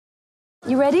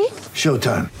You ready?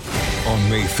 Showtime. On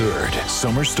May 3rd,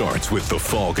 summer starts with The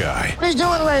Fall Guy. Let's do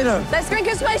it later. Let's drink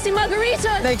a spicy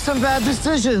margarita. Make some bad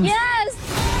decisions. Yes!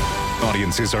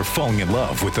 Audiences are falling in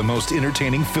love with the most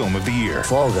entertaining film of the year.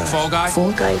 Fall Guy. Fall Guy?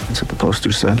 Fall guy. That's what the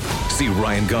poster said. See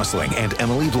Ryan Gosling and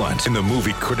Emily Blunt in the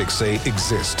movie critics say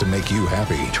exists to make you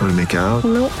happy. Trying to make it out?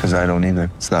 Nope. Because I don't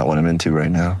either. It's not what I'm into right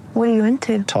now. What are you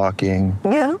into? Talking.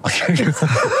 Yeah.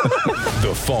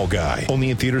 The Fall Guy.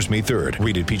 Only in theaters May 3rd.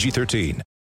 Rated PG-13.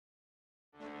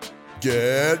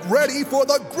 Get ready for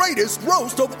the greatest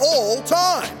roast of all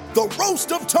time, the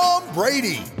Roast of Tom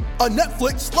Brady, a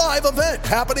Netflix live event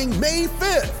happening May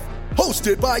 5th.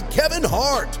 Hosted by Kevin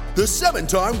Hart, the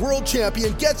 7-time world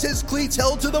champion gets his cleats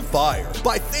held to the fire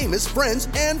by famous friends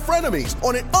and frenemies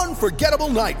on an unforgettable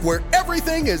night where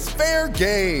everything is fair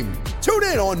game. Tune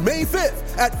in on May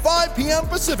 5th at 5 p.m.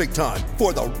 Pacific time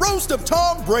for the Roast of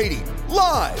Tom Brady,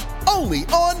 live only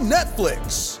on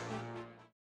Netflix.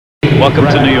 Welcome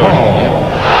to New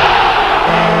York.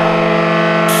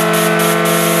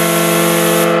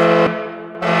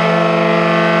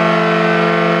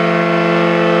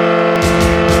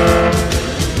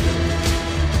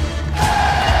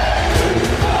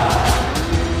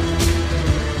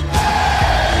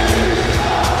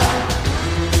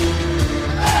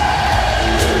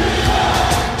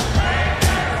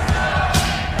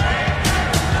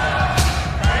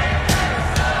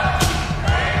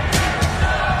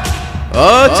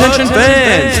 Attention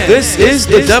fans, this is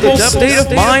the Devil's State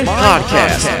of Mind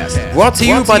podcast, brought to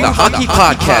you by the Hockey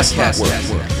Podcast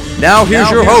Network. Now here's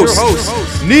your host,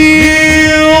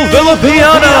 Neil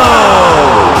Villapiano.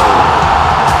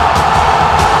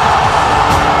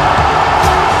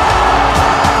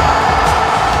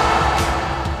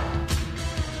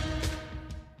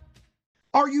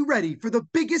 Are you ready for the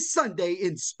biggest Sunday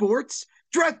in sports?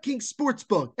 DraftKings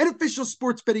Sportsbook, an official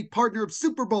sports betting partner of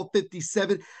Super Bowl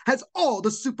 57, has all the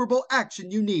Super Bowl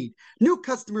action you need. New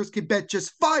customers can bet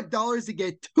just $5 and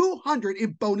get $200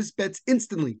 in bonus bets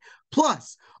instantly.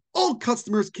 Plus, old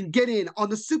customers can get in on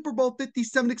the Super Bowl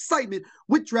 57 excitement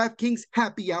with DraftKings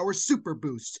Happy Hour Super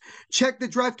Boost. Check the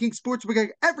DraftKings Sportsbook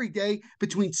every day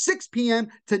between 6 p.m.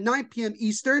 to 9 p.m.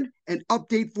 Eastern and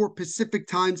update for Pacific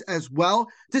times as well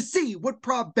to see what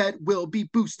prop bet will be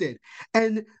boosted.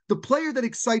 And the player that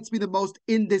excites me the most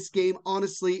in this game,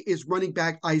 honestly, is running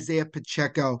back Isaiah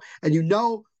Pacheco. And you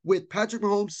know, with Patrick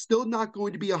Mahomes still not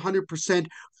going to be 100%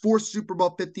 for Super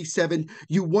Bowl 57,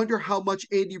 you wonder how much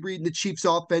Andy Reid and the Chiefs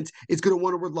offense is going to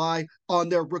want to rely on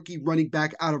their rookie running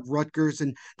back out of Rutgers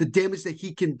and the damage that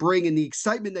he can bring and the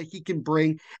excitement that he can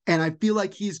bring. And I feel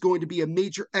like he's going to be a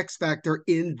major X factor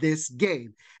in this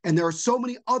game. And there are so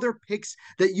many other picks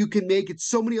that you can make. It's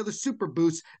so many other super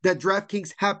boosts that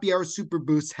DraftKings Happy Hour Super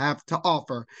Boosts have to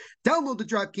offer. Download the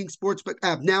DraftKings Sportsbook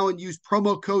app now and use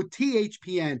promo code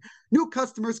THPN. New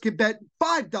customers can bet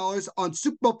 $5 on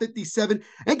Super Bowl 57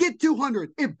 and get $200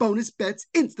 in bonus bets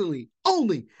instantly.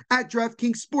 Only at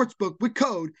DraftKings Sportsbook with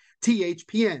code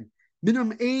THPN.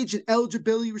 Minimum age and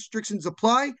eligibility restrictions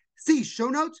apply. See show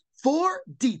notes for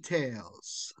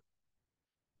details.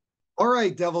 All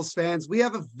right, Devils fans, we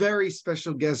have a very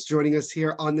special guest joining us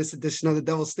here on this edition of the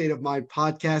Devil's State of Mind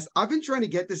podcast. I've been trying to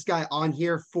get this guy on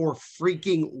here for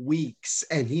freaking weeks,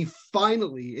 and he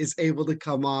finally is able to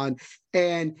come on.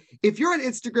 And if you're on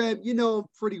Instagram, you know him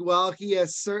pretty well. He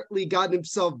has certainly gotten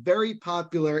himself very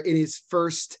popular in his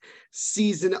first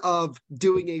season of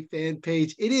doing a fan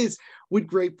page. It is with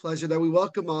great pleasure that we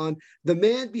welcome on the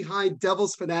man behind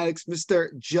Devils Fanatics,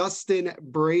 Mr. Justin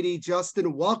Brady.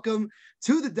 Justin, welcome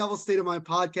to the Devil's State of Mind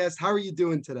podcast. How are you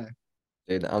doing today?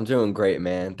 Dude, I'm doing great,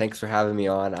 man. Thanks for having me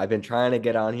on. I've been trying to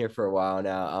get on here for a while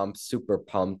now. I'm super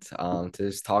pumped to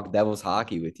just talk Devils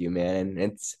hockey with you, man.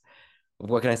 And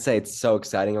what can I say? It's so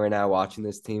exciting right now watching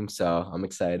this team. So I'm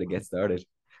excited to get started.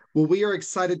 Well, we are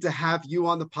excited to have you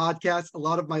on the podcast. A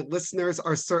lot of my listeners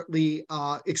are certainly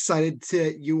excited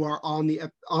you are on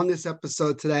this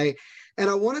episode today.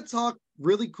 And I want to talk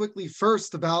really quickly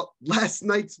first about last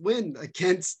night's win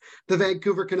against the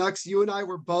Vancouver Canucks. You and I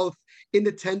were both in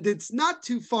attendance, not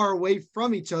too far away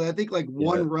from each other. I think like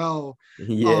one row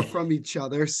from each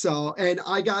other. So, and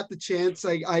I got the chance.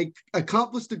 I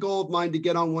accomplished a goal of mine to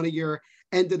get on one of your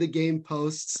end of the game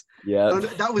posts. Yeah,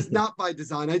 that was not by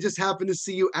design. I just happened to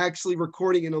see you actually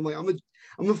recording, and I'm like, I'm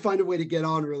gonna find a way to get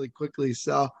on really quickly.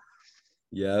 So,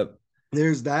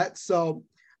 there's that. So,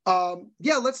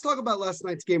 let's talk about last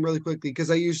night's game really quickly because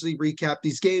I usually recap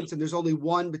these games, and there's only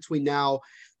one between now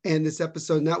and this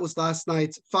episode, and that was last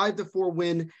night's 5-4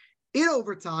 win in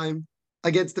overtime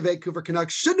against the Vancouver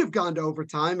Canucks. Shouldn't have gone to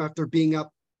overtime after being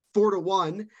up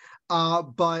 4-1,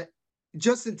 but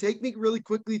Justin, take me really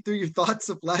quickly through your thoughts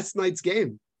of last night's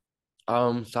game.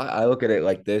 So I look at it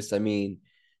like this. I mean,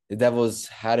 the Devils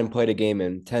hadn't played a game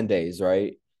in 10 days,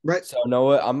 right? Right. So, no,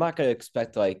 what? I'm not gonna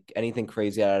expect like anything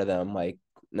crazy out of them. Like,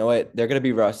 no, what? They're gonna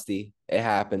be rusty. It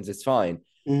happens. It's fine.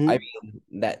 I mean,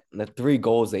 that the 3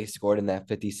 goals they scored in that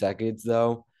 50 seconds,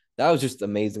 though, that was just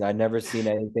amazing. I'd never seen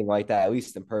anything like that, at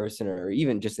least in person or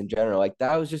even just in general. Like,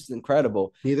 that was just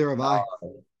incredible. Neither have I.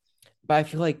 But I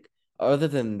feel like other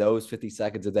than those 50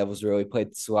 seconds, the Devils really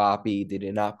played sloppy. They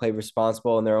did not play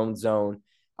responsible in their own zone.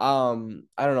 I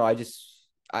don't know.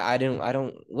 I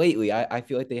don't lately. I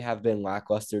feel like they have been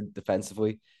lackluster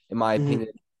defensively, in my opinion.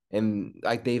 And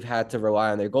like they've had to rely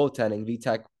on their goaltending.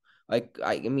 Vitek, like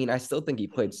I mean, I still think he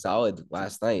played solid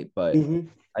last night, but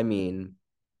I mean,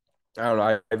 I don't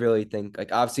know. I really think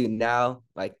like obviously now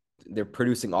like they're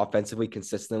producing offensively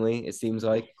consistently, it seems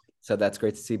like. So that's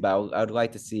great to see. But I would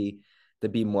like to see to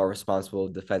be more responsible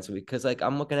defensively because like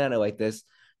I'm looking at it like this.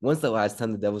 When's the last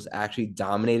time the Devils actually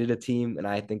dominated a team? And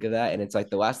I think of that, and it's like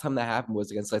the last time that happened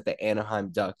was against like the Anaheim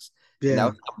Ducks. And that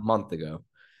was like a month ago.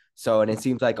 So, and it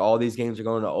seems like all these games are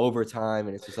going to overtime,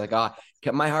 and it's just like,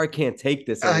 my heart can't take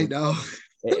this anymore.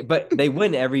 I know. But they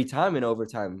win every time in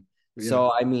overtime. Yeah.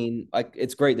 So, I mean, like,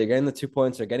 it's great. They're getting the 2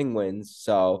 points. They're getting wins.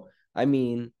 So, I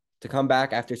mean, to come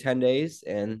back after 10 days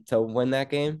and to win that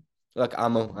game, look,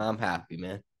 I'm happy,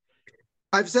 man.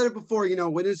 I've said it before,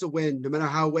 win is a win, no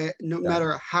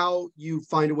matter how you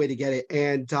find a way to get it.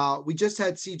 And we just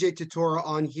had CJ Totora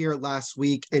on here last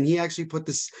week, and he actually put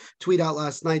this tweet out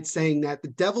last night saying that the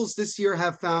Devils this year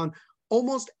have found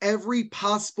almost every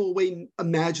possible way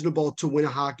imaginable to win a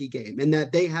hockey game, and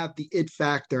that they have the it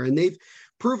factor, and they've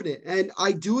proven it. And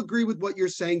I do agree with what you're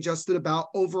saying, Justin, about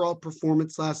overall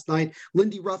performance last night.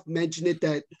 Lindy Ruff mentioned it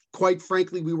that, quite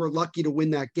frankly, we were lucky to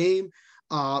win that game.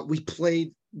 We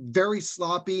played very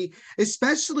sloppy,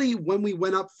 especially when we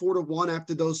went up 4-1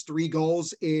 after those 3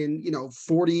 goals in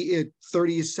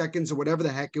 30 seconds or whatever the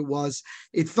heck it was.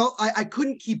 It felt I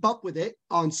couldn't keep up with it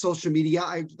on social media.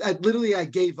 I literally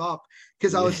gave up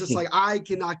because I was just like, I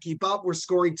cannot keep up. We're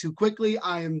scoring too quickly.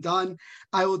 I am done.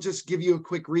 I will just give you a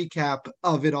quick recap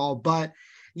of it all. But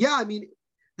yeah, I mean,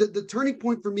 the turning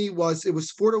point for me was it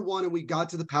was 4-1 and we got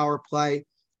to the power play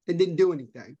and didn't do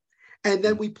anything. And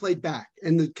then we played back,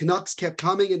 and the Canucks kept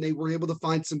coming, and they were able to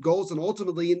find some goals, and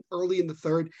ultimately, early in the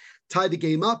third, tied the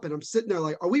game up. And I'm sitting there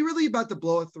like, are we really about to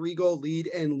blow a 3-goal lead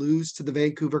and lose to the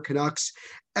Vancouver Canucks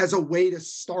as a way to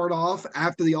start off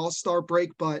after the All-Star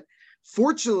break? But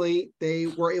fortunately, they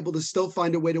were able to still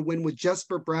find a way to win with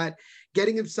Jesper Bratt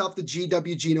getting himself the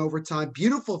GWG in overtime.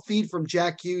 Beautiful feed from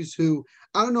Jack Hughes, who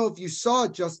I don't know if you saw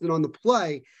it, Justin, on the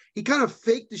play. He kind of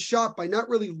faked the shot by not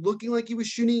really looking like he was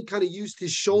shooting. He kind of used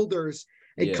his shoulders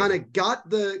and kind of got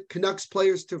the Canucks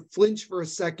players to flinch for a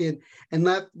second and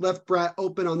left Bratt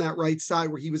open on that right side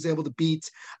where he was able to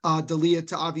beat D'Elia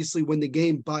to obviously win the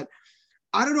game. But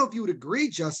I don't know if you would agree,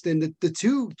 Justin, that the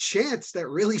 2 chants that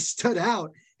really stood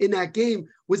out in that game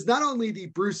was not only the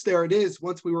Bruce, there it is,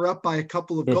 once we were up by a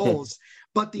couple of goals,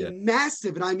 but the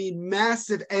massive, and I mean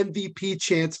massive MVP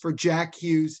chants for Jack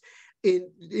Hughes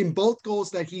in both goals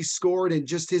that he scored and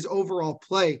just his overall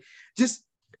play. Just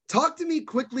talk to me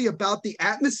quickly about the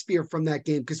atmosphere from that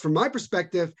game, because from my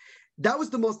perspective, that was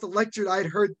the most electric I had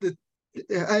heard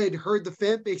the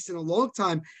fan base in a long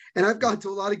time, and I've gone to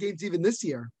a lot of games even this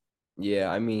year.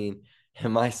 Yeah, I mean,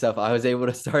 myself, I was able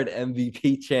to start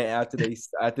MVP chant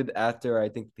after I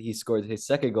think he scored his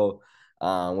second goal,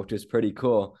 which was pretty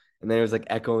cool. And then it was like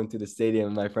echoing through the stadium.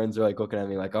 And my friends were like looking at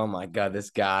me like, oh my God,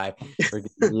 this guy.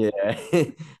 Yeah.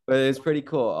 But it was pretty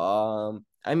cool.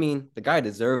 I mean, the guy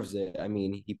deserves it. I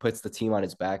mean, he puts the team on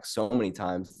his back so many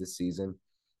times this season.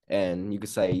 And you could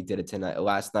say he did it tonight.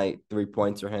 Last night, 3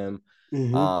 points for him.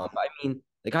 I mean,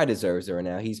 the guy deserves it right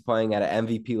now. He's playing at an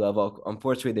MVP level.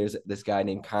 Unfortunately, there's this guy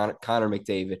named Connor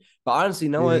McDavid. But honestly,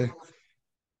 you know what?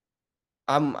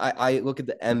 I look at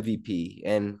the MVP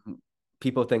and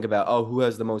people think about, who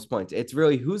has the most points? It's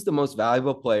really who's the most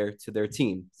valuable player to their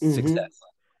team success.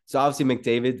 So obviously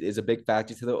McDavid is a big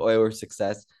factor to the Oilers'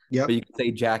 success. But you can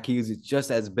say Jack Hughes is just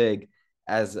as big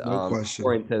as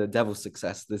according to the Devils'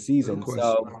 success this season.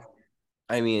 So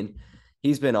I mean,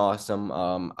 he's been awesome.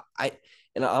 I'm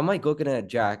like looking at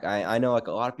Jack. I know like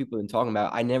a lot of people have been talking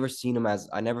about. I never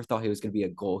thought he was going to be a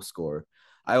goal scorer.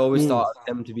 I always thought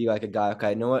him to be like a guy. Okay,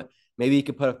 you know what? Maybe he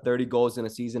could put up 30 goals in a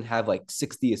season, have like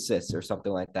 60 assists or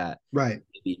something like that. Right.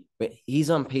 Maybe. But he's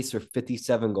on pace for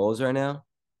 57 goals right now.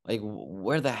 Like,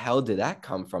 where the hell did that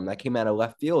come from? That came out of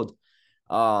left field.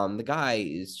 The guy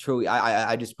is truly.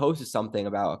 I just posted something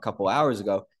about a couple hours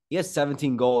ago. He has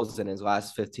 17 goals in his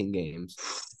last 15 games.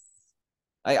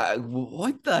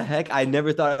 What the heck? I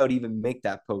never thought I would even make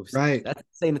that post. Right. That's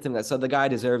saying the thing. So the guy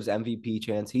deserves MVP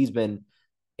chance. He's been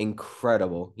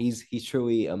incredible. He's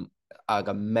truly like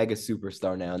a mega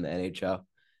superstar now in the NHL.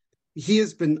 He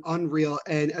has been unreal.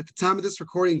 And at the time of this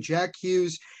recording, Jack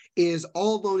Hughes is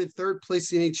all alone in third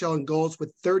place in the NHL in goals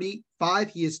with 35.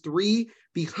 He is 3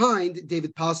 behind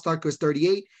David Pastrnak, who is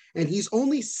 38, and he's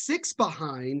only 6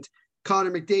 behind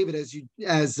Connor McDavid,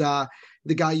 as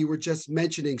the guy you were just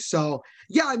mentioning. So,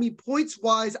 yeah, I mean,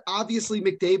 points-wise, obviously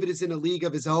McDavid is in a league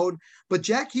of his own, but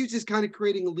Jack Hughes is kind of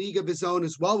creating a league of his own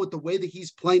as well with the way that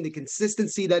he's playing, the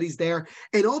consistency that he's there,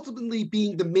 and ultimately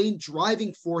being the main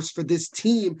driving force for this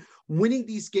team, winning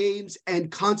these games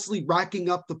and constantly racking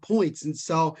up the points. And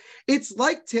so it's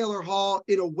like Taylor Hall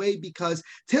in a way, because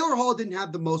Taylor Hall didn't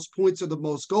have the most points or the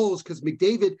most goals because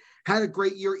McDavid had a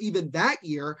great year even that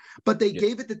year, but they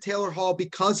gave it to Taylor Hall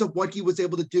because of what he was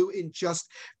able to do in just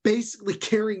basically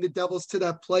carrying the Devils to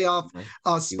that playoff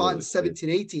spot in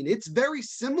 17-18. It's very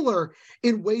similar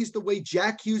in ways the way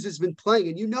Jack Hughes has been playing.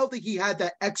 And you know that he had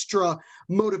that extra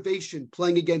motivation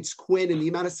playing against Quinn and the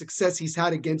amount of success he's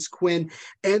had against Quinn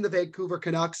and the Vancouver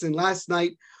Canucks. And last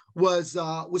night was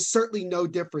certainly no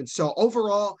different. So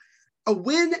overall, a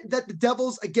win that the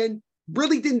Devils, again,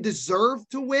 really didn't deserve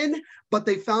to win, but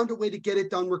they found a way to get it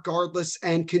done regardless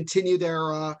and continue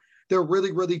their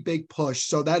really, really big push.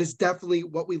 So that is definitely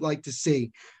what we like to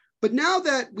see. But now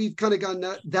that we've kind of gotten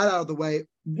that out of the way,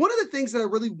 one of the things that I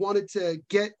really wanted to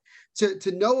get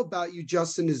to know about you,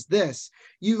 Justin, is this.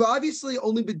 You've obviously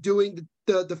only been doing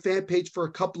the fan page for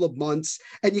a couple of months,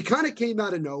 and you kind of came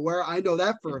out of nowhere. I know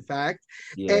that for a fact.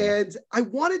 Yeah. And I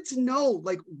wanted to know,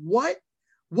 like, what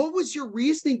was your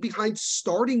reasoning behind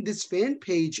starting this fan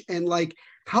page and like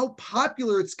how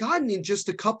popular it's gotten in just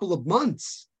a couple of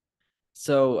months?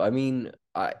 So, I mean,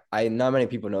 I not many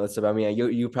people know this about me.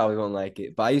 You probably won't like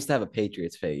it, but I used to have a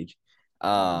Patriots page.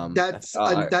 That's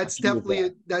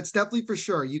definitely for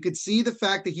sure. You could see the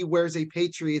fact that he wears a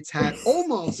Patriots hat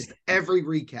almost every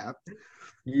recap.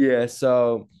 Yeah.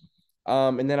 So,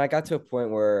 and then I got to a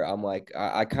point where I'm like,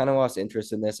 I kind of lost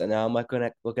interest in this, and now I'm like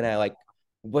looking at like,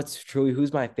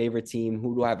 who's my favorite team?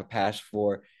 Who do I have a passion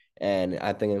for? And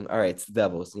I'm thinking, all right, it's the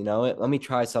Devils. You know, let me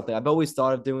try something. I've always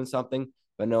thought of doing something,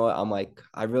 but no, I'm like,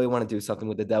 I really want to do something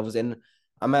with the Devils. And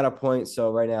I'm at a point.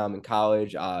 So right now I'm in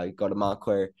college. I go to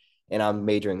Montclair, and I'm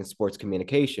majoring in sports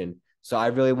communication. So I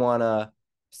really want to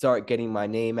start getting my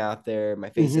name out there,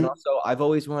 my face. Mm-hmm. And also I've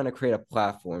always wanted to create a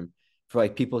platform for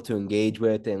like people to engage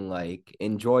with and like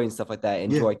enjoy and stuff like that,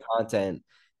 enjoy content.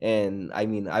 And I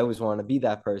mean, I always want to be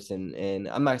that person. And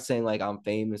I'm not saying like I'm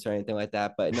famous or anything like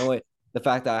that, but you know what? The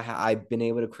fact that I've been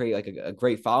able to create like a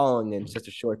great following in such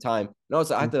a short time. And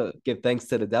also I have to give thanks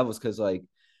to the Devils, because like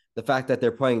the fact that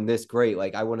they're playing this great,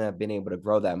 like I wouldn't have been able to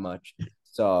grow that much.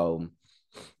 So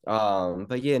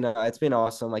but yeah, no, it's been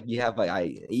awesome. Like you have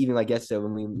like even like yesterday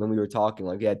when we were talking,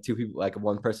 like we had 2 people, like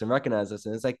one person recognize us,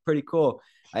 and it's like pretty cool.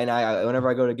 And I whenever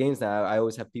I go to games now, I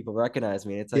always have people recognize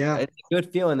me. It's like it's a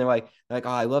good feeling. They're like, oh,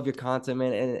 I love your content,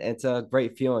 man, and it's a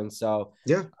great feeling. So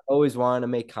I always wanted to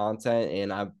make content,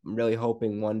 and I'm really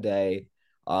hoping one day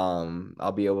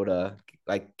I'll be able to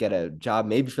like get a job,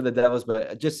 maybe for the Devils,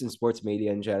 but just in sports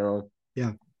media in general.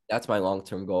 Yeah, that's my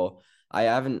long-term goal. I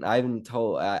haven't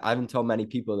told many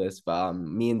people this, but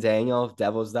me and Daniel,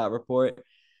 Devils.report,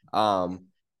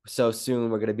 so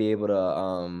soon we're gonna be able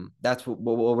to that's what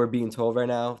we're being told right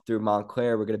now through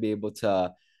Montclair. We're gonna be able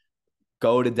to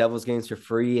go to Devils games for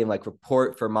free and like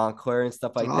report for Montclair and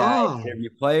stuff like that, interview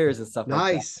players and stuff like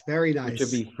that. Nice, very nice. Which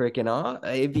would be freaking awesome.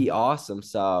 It'd be awesome.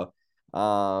 So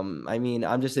I mean,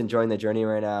 I'm just enjoying the journey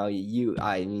right now. You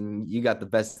got the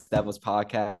best Devils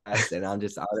podcast, and I'm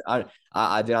just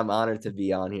I'm honored to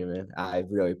be on here, man. I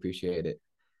really appreciate it.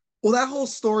 Well, that whole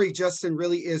story, Justin,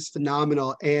 really is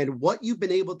phenomenal. And what you've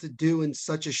been able to do in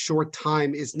such a short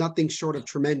time is nothing short of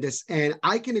tremendous. And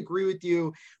I can agree with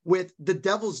you with the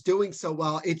Devils doing so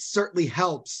well. It certainly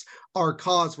helps our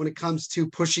cause when it comes to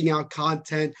pushing out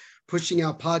content, pushing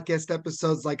out podcast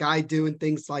episodes like I do and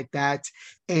things like that.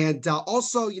 And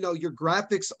also, you know, your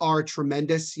graphics are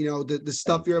tremendous. You know, the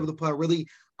stuff you're able to put out really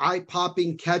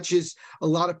eye-popping, catches a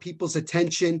lot of people's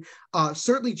attention.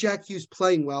 Certainly Jack Hughes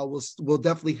playing well will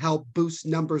definitely help boost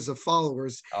numbers of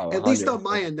followers, at least on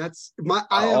my end. That's my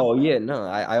I'm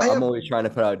always trying to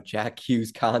put out Jack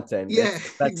Hughes content. Yeah,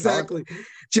 that's exactly.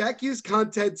 Jack Hughes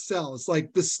content sells.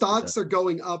 Like the stocks are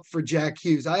going up for Jack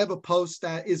Hughes. I have a post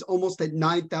that is almost at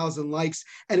 9,000 likes,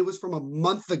 and it was from a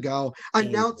month ago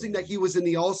announcing that he was in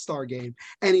the All-Star game,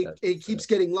 and he keeps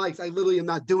getting likes. I literally am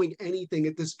not doing anything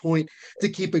at this point to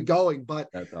keep keep it going. But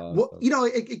That's awesome.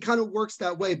 it kind of works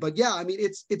that way. But yeah, I mean,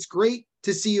 it's great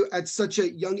to see you at such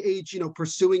a young age,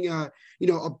 pursuing a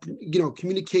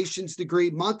communications degree.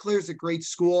 Montclair is a great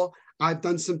school. I've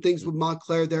done some things with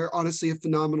Montclair. They're honestly a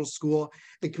phenomenal school.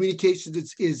 And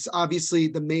communications is obviously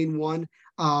the main one.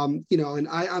 And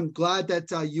I'm glad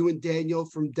that you and Daniel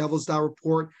from Devil's Dial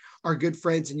Report are good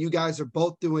friends, and you guys are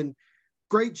both doing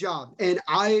great job. And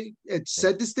I had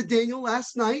said this to Daniel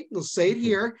last night, and I'll say it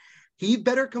here. He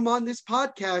better come on this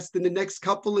podcast in the next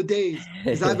couple of days,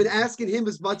 because I've been asking him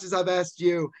as much as I've asked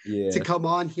you to come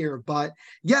on here. But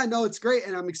yeah, no, it's great.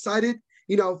 And I'm excited,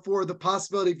 for the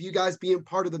possibility of you guys being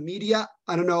part of the media.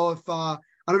 I don't know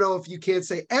if you can't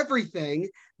say everything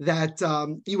that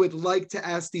you would like to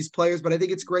ask these players, but I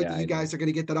think it's great that you guys are going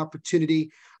to get that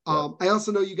opportunity. I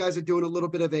also know you guys are doing a little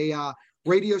bit of a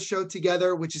radio show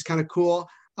together, which is kind of cool.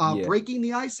 Breaking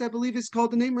the Ice, I believe is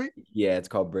called the name, right? Yeah, it's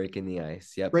called Breaking the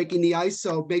Ice. Yep. Breaking the Ice.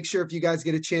 So make sure if you guys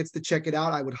get a chance to check it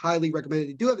out, I would highly recommend it.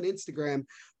 They do have an Instagram,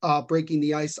 Breaking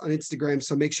the Ice on Instagram.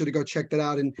 So make sure to go check that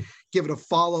out and give it a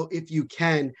follow if you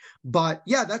can. But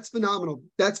yeah, that's phenomenal.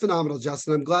 That's phenomenal,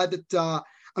 Justin. I'm glad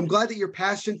that your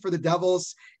passion for the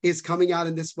Devils is coming out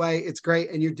in this way. It's great.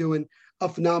 And you're doing a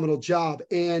phenomenal job.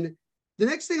 And the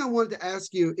next thing I wanted to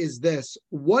ask you is this: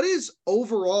 what is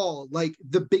overall like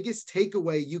the biggest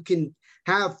takeaway you can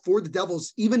have for the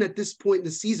Devils, even at this point in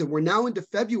the season? We're now into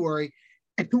February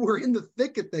and we're in the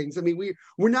thick of things. I mean,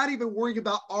 we're not even worrying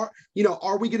about are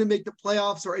we going to make the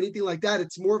playoffs or anything like that.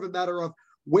 It's more of a matter of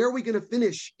where are we going to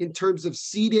finish in terms of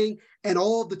seeding and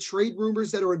all of the trade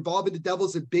rumors that are involving the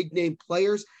Devils and big name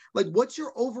players. Like, what's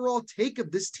your overall take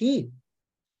of this team?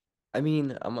 I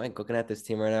mean, I'm like looking at this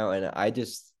team right now, and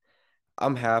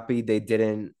I'm happy they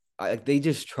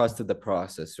just trusted the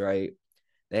process, right?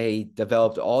 They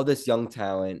developed all this young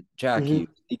talent, Jack Hughes,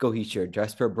 Nico Hischier,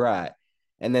 Jesper Bratt,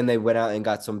 and then they went out and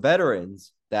got some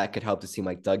veterans that could help the team,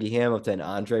 like Dougie Hamilton,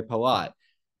 Andre Palat,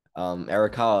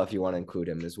 Eric Hall, if you want to include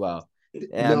him as well.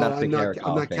 And I'm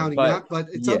not counting that, but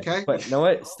it's okay. But you know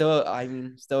what? Still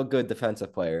a good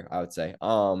defensive player, I would say.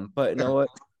 But you know what?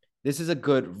 This is a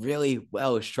good, really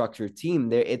well-structured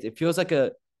team. It feels like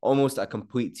almost a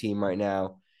complete team right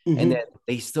now. And then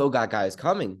they still got guys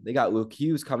coming. They got Luke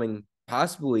Hughes coming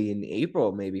possibly in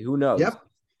April, maybe. Who knows? Yep.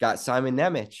 Got Simon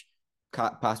Nemec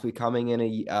possibly coming in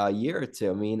a year or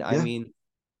two.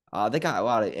 They got a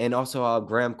lot of, and also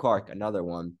Graham Clark, another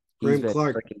one.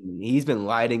 He's been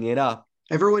lighting it up.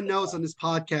 Everyone knows on this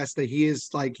podcast that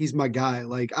he's my guy.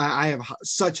 Like I have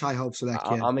such high hopes for that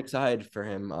kid. I'm excited for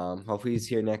him. Hopefully he's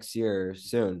here next year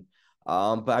soon.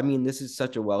 But this is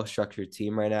such a well-structured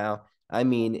team right now.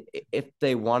 If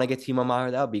they want to get Timo Meier,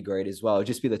 that would be great as well. It'd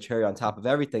just be the cherry on top of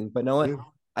everything. But no one,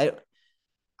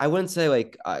 I wouldn't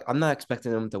say I'm not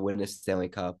expecting them to win this Stanley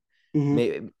Cup.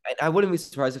 Maybe I wouldn't be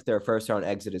surprised if they're a first-round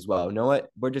exit as well. You know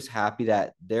what? We're just happy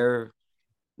that they're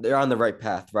on the right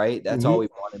path, right? That's all we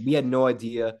wanted. We had no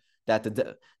idea that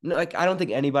I don't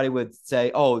think anybody would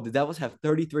say, "Oh, the Devils have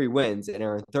 33 wins and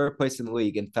are in third place in the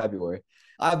league in February."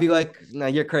 I'd be like, "No,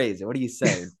 you're crazy. What are you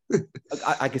saying?"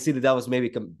 I can see the Devils maybe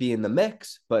be in the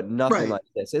mix, but nothing like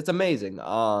this. It's amazing.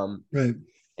 Right.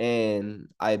 And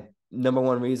number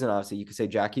one reason, obviously, you could say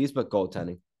Jack Hughes, but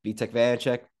goaltending. Vitek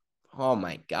Vanacek, oh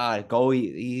my God,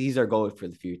 goalie. He's our goalie for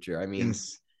the future.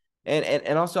 Yes.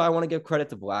 And also I want to give credit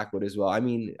to Blackwood as well.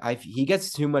 He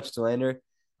gets too much slander.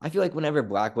 I feel like whenever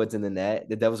Blackwood's in the net,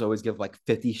 the Devils always give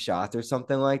 50 shots or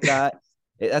something like that.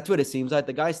 That's what it seems like.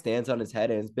 The guy stands on his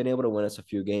head and has been able to win us a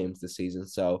few games this season.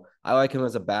 So I like him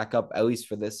as a backup, at least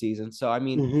for this season. So, I'm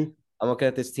looking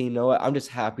at this team. You know what? I'm just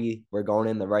happy we're going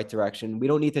in the right direction. We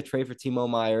don't need to trade for Timo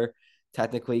Meier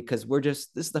technically because this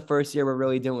is the first year we're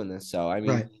really doing this.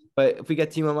 So, but if we get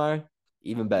Timo Meier,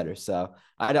 even better. So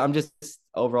I'm just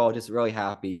overall just really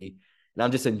happy. And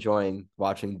I'm just enjoying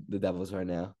watching the Devils right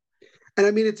now.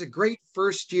 And it's a great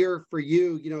first year for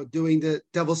you, doing the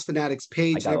Devils Fanatics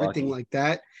page and everything like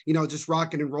that, just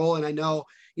rocking and rolling. I know,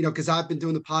 because I've been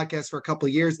doing the podcast for a couple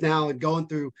of years now and going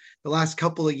through the last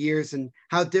couple of years and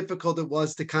how difficult it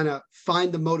was to kind of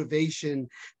find the motivation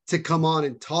to come on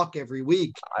and talk every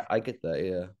week. I get that.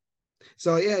 Yeah.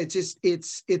 So yeah,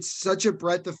 it's such a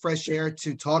breath of fresh air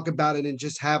to talk about it and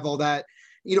just have all that,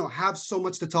 have so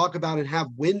much to talk about and have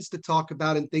wins to talk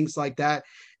about and things like that.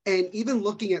 And even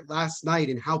looking at last night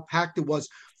and how packed it was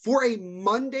for a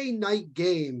Monday night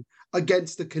game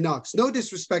against the Canucks. No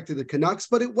disrespect to the Canucks,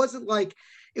 but it wasn't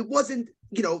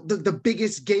the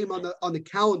biggest game on the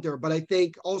calendar. But I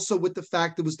think also with the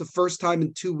fact it was the first time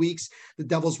in 2 weeks the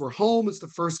Devils were home. It's the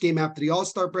first game after the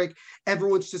All-Star break.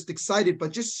 Everyone's just excited.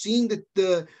 But just seeing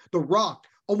the Rock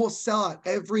almost sell out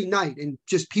every night, and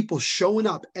just people showing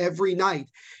up every night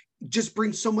just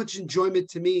brings so much enjoyment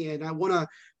to me. And I want to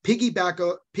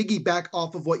piggyback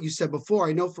off of what you said before.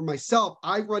 I know for myself,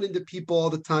 I run into people all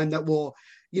the time that will,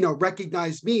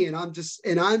 recognize me. And I'm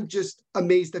just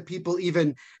amazed that people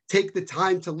even take the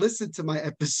time to listen to my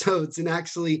episodes and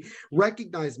actually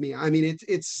recognize me. I mean,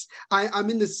 I'm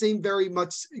in the same very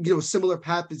much, similar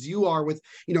path as you are with,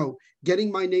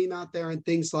 getting my name out there and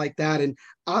things like that. And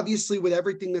obviously with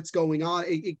everything that's going on,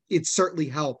 it certainly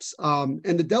helps.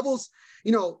 And the Devils,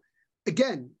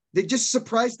 again, they just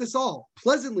surprised us all,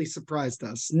 pleasantly surprised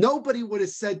us. Nobody would have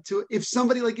said if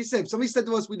somebody, like you said, if somebody said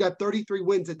to us, we'd have 33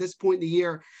 wins at this point in the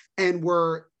year and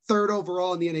we're third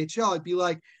overall in the NHL, I'd be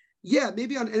like, yeah,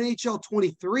 maybe on NHL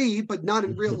 23, but not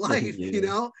in real life,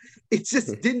 Yeah. It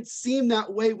just didn't seem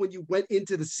that way when you went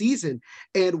into the season.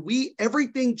 And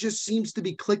everything just seems to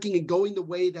be clicking and going the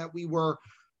way that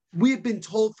we have been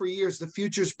told for years. The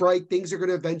future's bright. Things are going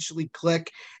to eventually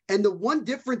click. And the one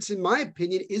difference, in my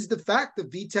opinion, is the fact that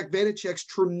Vitek Vanacek's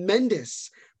tremendous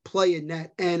play in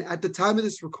net. And at the time of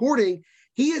this recording,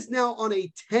 he is now on a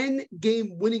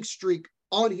 10-game winning streak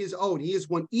on his own. He has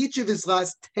won each of his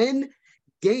last 10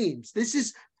 games. This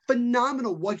is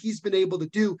phenomenal what he's been able to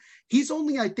do. He's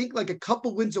only, I think, like a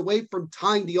couple wins away from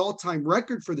tying the all-time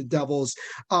record for the Devils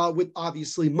with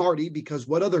obviously Marty, because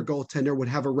what other goaltender would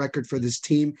have a record for this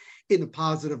team in the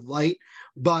positive light?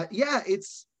 But yeah,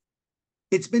 it's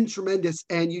been tremendous.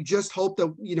 And you just hope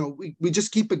that, we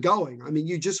just keep it going. I mean,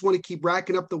 you just want to keep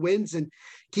racking up the wins and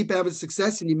keep having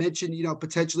success. And you mentioned,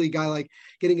 potentially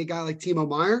getting a guy like Timo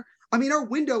Meier. I mean, our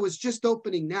window is just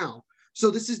opening now. So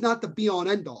this is not the be-all and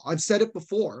end-all. I've said it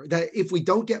before that if we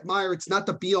don't get Meier, it's not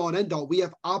the be-all and end-all. We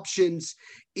have options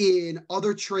in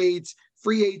other trades,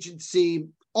 free agency,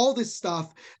 all this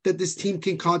stuff that this team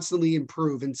can constantly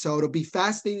improve. And so it'll be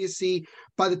fascinating to see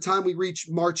by the time we reach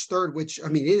March 3rd, which, I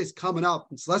mean, it is coming up.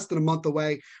 It's less than a month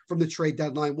away from the trade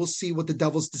deadline. We'll see what the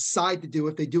Devils decide to do,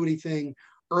 if they do anything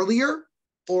earlier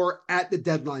or at the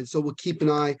deadline. So we'll keep an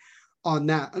eye on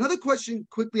that. Another question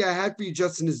quickly I had for you,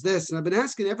 Justin, is this, and I've been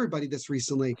asking everybody this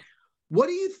recently. What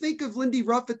do you think of Lindy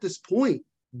Ruff at this point?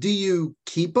 Do you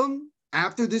keep him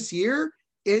after this year?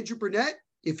 Andrew Burnett,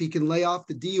 if he can lay off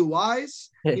the DUIs,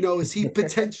 is he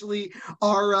potentially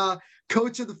our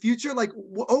coach of the future? Like,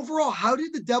 overall, how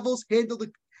did the Devils handle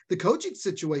the coaching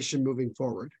situation moving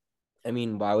forward? I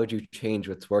mean, why would you change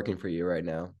what's working for you right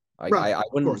now? Right, I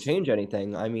wouldn't change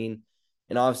anything. I mean,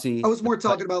 and obviously, I was more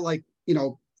talking about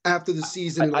after the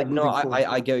season. I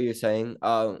get what you're saying.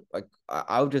 I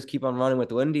would just keep on running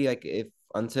with Lindy,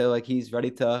 until he's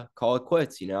ready to call it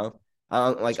quits. Sure.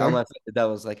 Unless the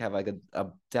Devils have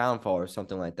a downfall or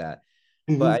something like that.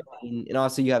 Mm-hmm. But I mean, and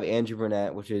also you have Andrew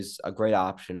Burnett, which is a great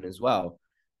option as well.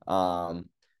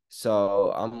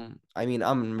 So I'm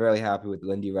really happy with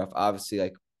Lindy Ruff. Obviously,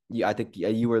 I think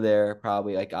you were there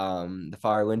probably the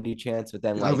fire Lindy chance, but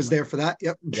then I was there for that.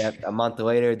 Yep. Yeah, a month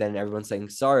later, then everyone's saying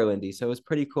sorry, Lindy. So it was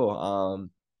pretty cool.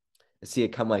 To see it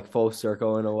come full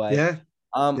circle in a way. Yeah.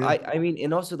 I mean,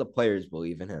 and also the players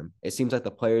believe in him. It seems like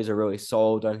the players are really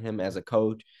sold on him as a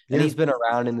coach, and he's been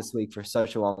around in this league for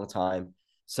such a long time.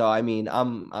 So I mean,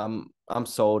 I'm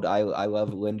sold. I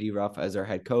love Lindy Ruff as our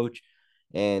head coach,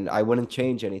 and I wouldn't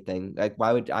change anything.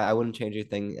 Why would I wouldn't change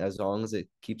anything as long as it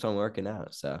keeps on working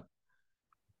out. So.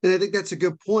 And I think that's a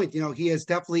good point. He has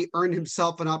definitely earned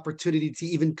himself an opportunity to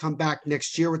even come back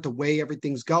next year with the way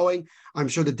everything's going. I'm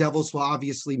sure the Devils will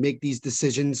obviously make these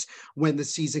decisions when the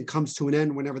season comes to an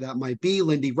end, whenever that might be.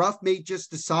 Lindy Ruff may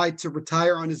just decide to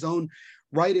retire on his own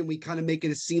right, and we kind of make it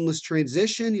a seamless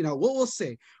transition. We'll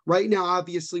see. Right now,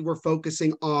 obviously, we're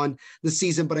focusing on the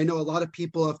season, but I know a lot of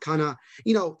people have kind of,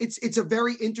 it's a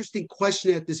very interesting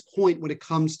question at this point when it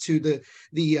comes to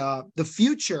the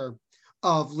future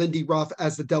of Lindy Ruff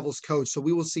as the Devils coach. So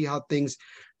we will see how things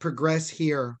progress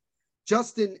here.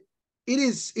 Justin,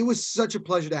 it was such a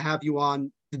pleasure to have you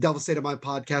on the Devils State of Mind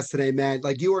podcast today, man.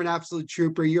 You are an absolute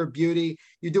trooper. You're a beauty.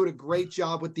 You're doing a great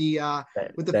job with the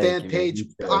fan page.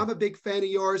 I'm a big fan of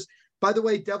yours. By the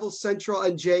way, Devils Central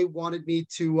and Jay wanted me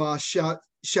to shout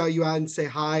you out and say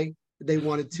hi. They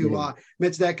wanted to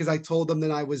mention that because I told them that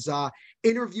I was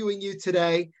interviewing you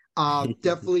today.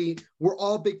 Definitely, we're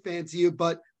all big fans of you.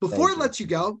 But before I let you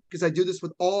go, because I do this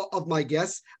with all of my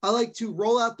guests, I like to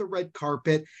roll out the red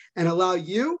carpet and allow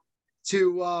you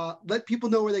to let people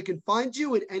know where they can find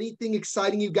you and anything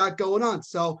exciting you got going on.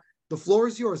 So the floor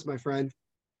is yours, my friend.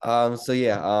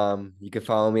 You can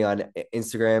follow me on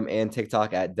Instagram and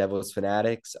TikTok at Devils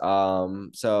Fanatics.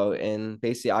 And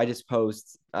basically I just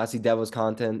post Devils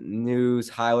content, news,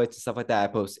 highlights, and stuff like that. I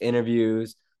post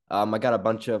interviews, I got a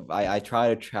bunch of I try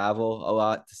to travel a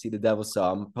lot to see the Devils, so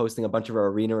I'm posting a bunch of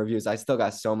arena reviews. I still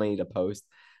got so many to post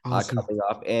coming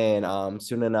up, and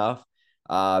soon enough,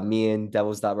 me and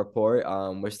Devils Report,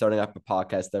 we're starting up a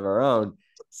podcast of our own.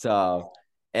 So,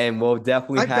 and we'll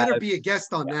definitely better be a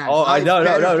guest on that. Oh,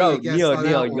 no,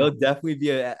 Neil, you'll definitely be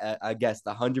a guest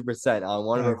 100% on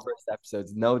one of our first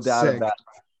episodes, no doubt about it.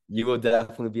 You will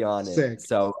definitely be on it.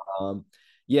 So,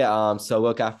 so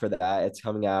look out for that. It's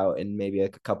coming out in maybe a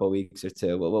couple of weeks or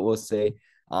two. We'll see.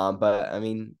 But I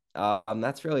mean,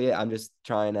 that's really it. I'm just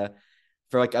trying to,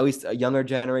 for like at least a younger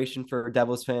generation for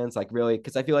Devils fans, like really,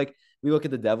 because I feel like we look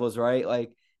at the Devils, right?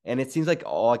 Like, and it seems like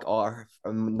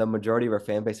the majority of our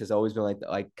fan base has always been like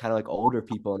kind of like older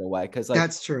people in a way. Cause like,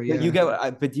 that's true. Yeah.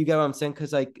 But do you get what I'm saying?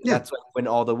 Cause like, that's like when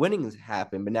all the winnings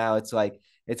happen, but now it's like,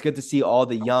 it's good to see all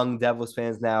the young Devils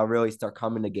fans now really start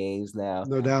coming to games now.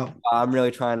 No doubt. I'm really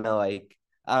trying to like,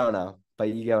 I don't know, but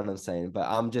you get what I'm saying. But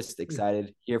I'm just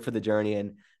excited here for the journey,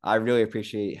 and I really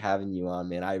appreciate having you on,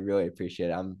 man. I really appreciate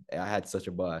it. I had such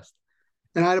a blast.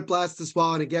 And I had a blast as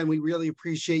well. And again, we really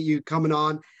appreciate you coming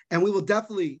on, and we will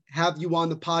definitely have you on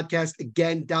the podcast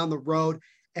again down the road.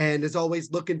 And as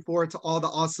always, looking forward to all the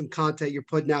awesome content you're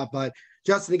putting out. But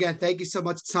Justin, again, thank you so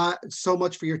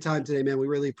much for your time today, man. We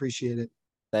really appreciate it.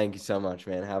 Thank you so much,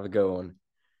 man. Have a good one.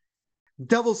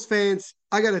 Devils fans,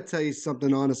 I got to tell you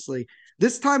something, honestly.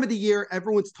 This time of the year,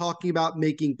 everyone's talking about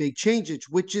making big changes,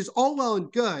 which is all well and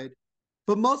good,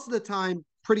 but most of the time,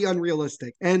 pretty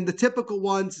unrealistic. And the typical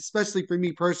ones, especially for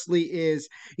me personally, is,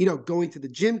 going to the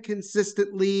gym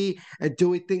consistently and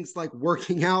doing things like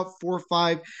working out 4 or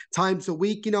 5 times a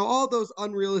week, all those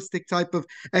unrealistic type of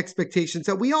expectations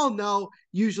that we all know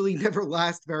usually never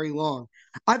last very long.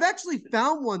 I've actually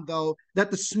found one, though,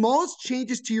 that the smallest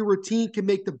changes to your routine can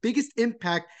make the biggest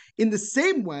impact. In the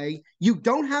same way, you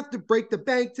don't have to break the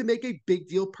bank to make a big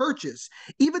deal purchase.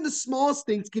 Even the smallest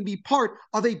things can be part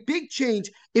of a big change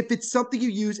if it's something you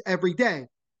use every day,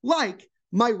 like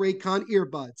my Raycon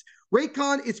earbuds.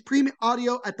 Raycon is premium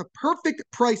audio at the perfect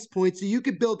price point so you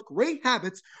can build great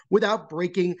habits without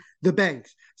breaking the bank.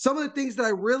 Some of the things that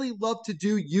I really love to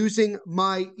do using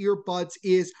my earbuds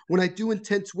is when I do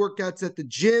intense workouts at the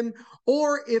gym,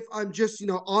 or if I'm just,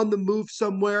 on the move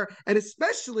somewhere, and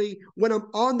especially when I'm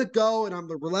on the go and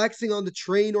I'm relaxing on the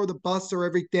train or the bus or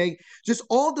everything, just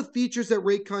all the features that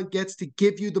Raycon gets to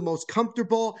give you the most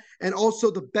comfortable and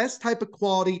also the best type of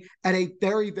quality at a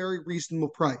very, very reasonable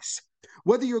price.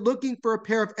 Whether you're looking for a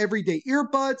pair of everyday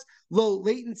earbuds, low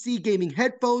latency gaming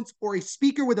headphones, or a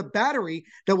speaker with a battery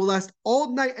that will last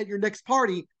all night at your next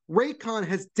party, Raycon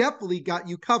has definitely got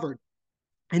you covered.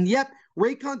 And yet,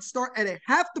 Raycon start at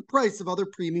half the price of other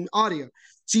premium audio.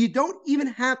 So you don't even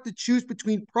have to choose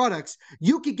between products.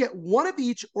 You could get one of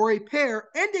each or a pair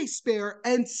and a spare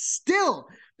and still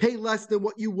pay less than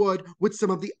what you would with some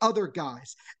of the other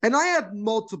guys. And I have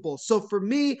multiple. So for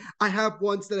me, I have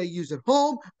ones that I use at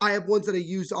home. I have ones that I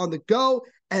use on the go,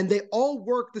 and they all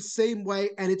work the same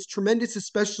way. And it's tremendous,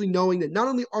 especially knowing that not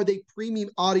only are they premium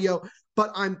audio,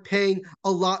 but I'm paying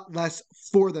a lot less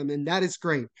for them. And that is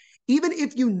great. Even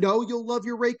if you know you'll love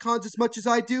your Raycons as much as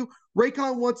I do,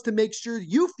 Raycon wants to make sure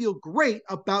you feel great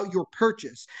about your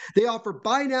purchase. They offer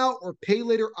buy now or pay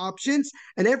later options,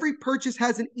 and every purchase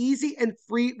has an easy and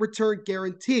free return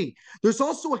guarantee. There's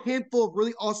also a handful of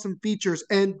really awesome features,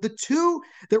 and the two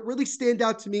that really stand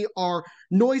out to me are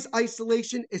noise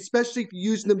isolation, especially if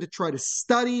you're using them to try to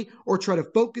study or try to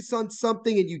focus on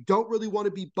something and you don't really want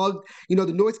to be bugged. The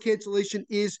noise cancellation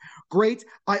is great.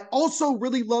 I also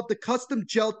really love the custom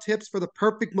gel tips for the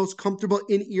perfect, most comfortable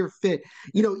in-ear fit.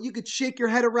 You could shake your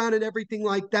head around and everything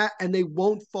like that, and they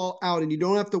won't fall out, and you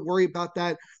don't have to worry about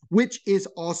that, which is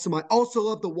awesome. I also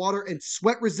love the water and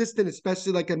sweat resistant,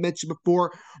 especially like I mentioned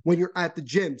before, when you're at the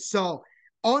gym. So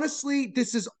honestly,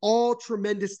 this is all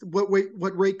tremendous what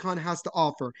Raycon has to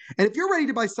offer. And if you're ready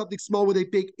to buy something small with a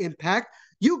big impact,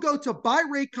 you go to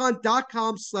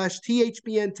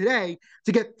buyraycon.com/THPN today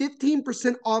to get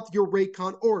 15% off your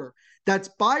Raycon order. That's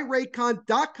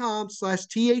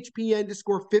buyraycon.com/THPN to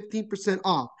score 15%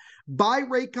 off.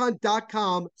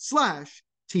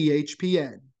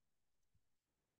 Buyraycon.com/THPN.